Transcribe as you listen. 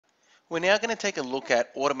We're now going to take a look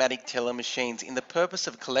at automatic teller machines in the purpose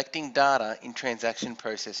of collecting data in transaction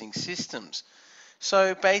processing systems.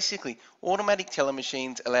 So basically, automatic teller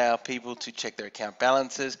machines allow people to check their account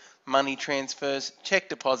balances, money transfers, check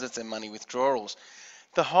deposits and money withdrawals.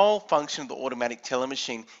 The whole function of the automatic teller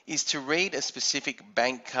machine is to read a specific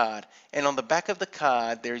bank card, and on the back of the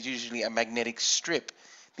card there is usually a magnetic strip.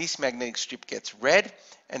 This magnetic strip gets read,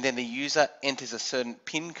 and then the user enters a certain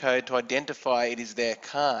PIN code to identify it is their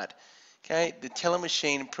card. Okay, the teller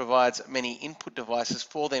machine provides many input devices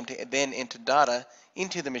for them to then enter data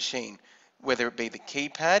into the machine, whether it be the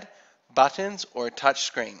keypad, buttons, or a touch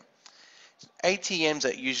screen. ATMs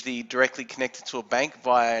are usually directly connected to a bank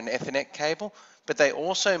via an Ethernet cable, but they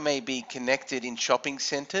also may be connected in shopping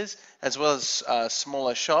centres as well as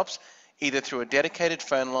smaller shops, either through a dedicated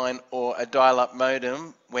phone line or a dial-up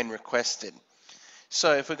modem when requested.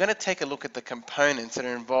 So if we're going to take a look at the components that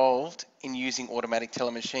are involved in using automatic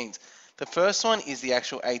teller machines, the first one is the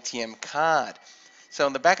actual ATM card. So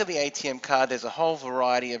on the back of the ATM card, there's a whole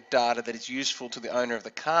variety of data that is useful to the owner of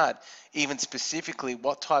the card, even specifically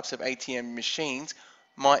what types of ATM machines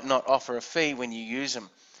might not offer a fee when you use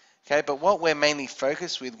them. Okay, but what we're mainly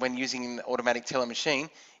focused with when using an automatic teller machine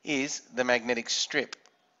is the magnetic strip.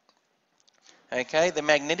 Okay, the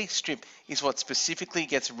magnetic strip is what specifically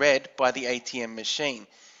gets read by the ATM machine.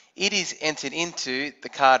 It is entered into the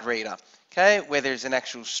card reader, okay, where there's an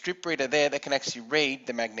actual strip reader there that can actually read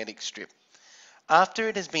the magnetic strip. After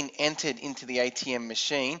it has been entered into the ATM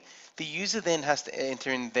machine, the user then has to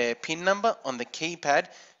enter in their PIN number on the keypad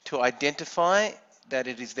to identify that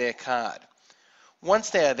it is their card. Once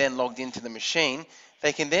they are then logged into the machine,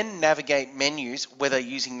 they can then navigate menus, whether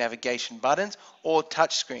using navigation buttons or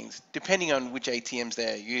touch screens, depending on which ATMs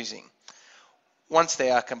they are using. Once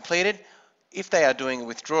they are completed, if they are doing a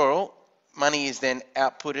withdrawal, money is then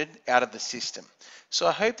outputted out of the system. So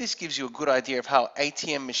I hope this gives you a good idea of how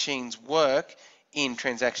ATM machines work in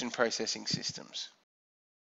transaction processing systems.